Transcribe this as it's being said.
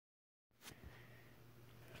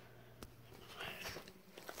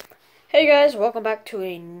Hey guys, welcome back to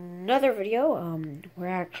another video. We're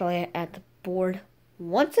actually at the board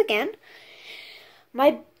once again.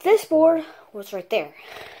 This board was right there.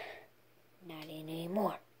 Not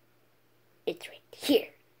anymore. It's right here.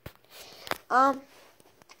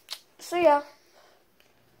 So yeah.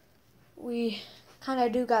 We kinda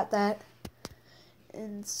do got that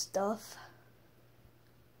and stuff.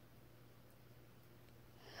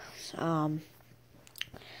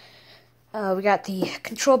 We got the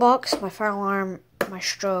control box, my fire alarm, my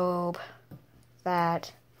strobe,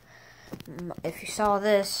 that. If you saw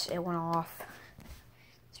this, it went off.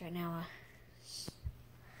 It's right now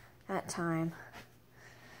that time.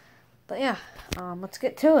 But yeah, let's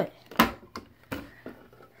get to it.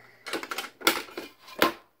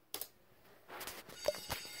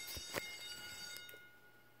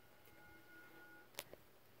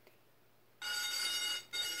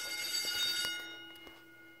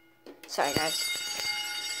 Sorry guys.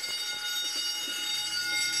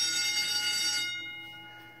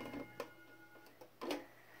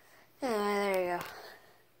 There you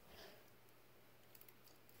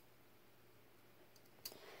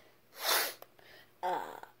go.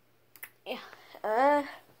 Yeah.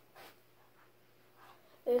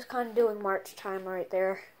 It was kind of doing March time right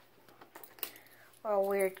there. Or a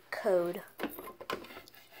weird code.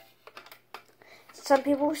 Some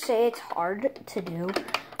people say it's hard to do.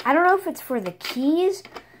 I don't know if it's for the keys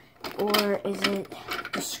or is it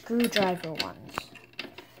the screwdriver ones.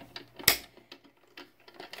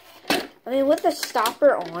 I mean, with the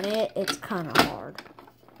stopper on it, it's kind of hard.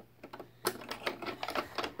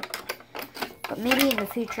 But maybe in the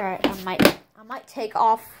future, I might take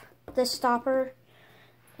off this stopper,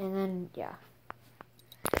 and then yeah.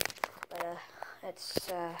 But it's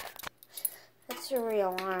a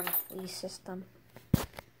real alarm system.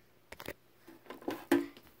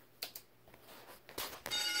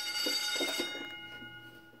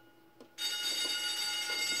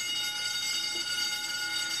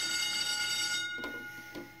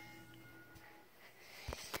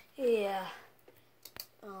 Yeah.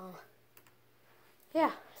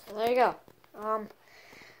 Yeah, so there you go.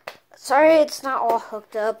 Sorry it's not all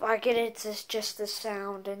hooked up. I get it, it's just the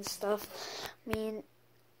sound and stuff. I mean,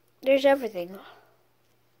 there's everything.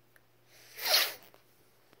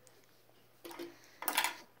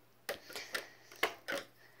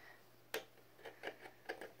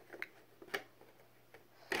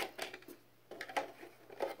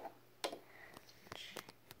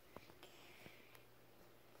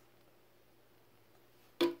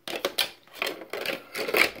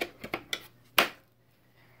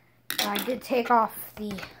 I did take off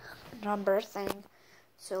the number thing,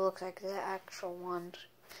 so it looks like the actual one.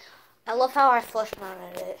 I love how I flush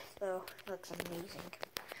mounted it, though. It looks amazing.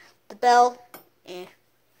 The bell,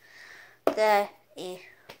 But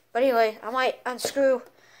anyway, I might unscrew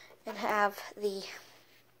and have the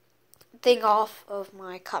thing off of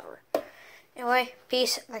my cover. Anyway,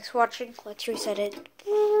 peace. Thanks for watching. Let's reset it.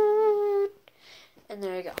 And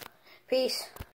there you go. Peace.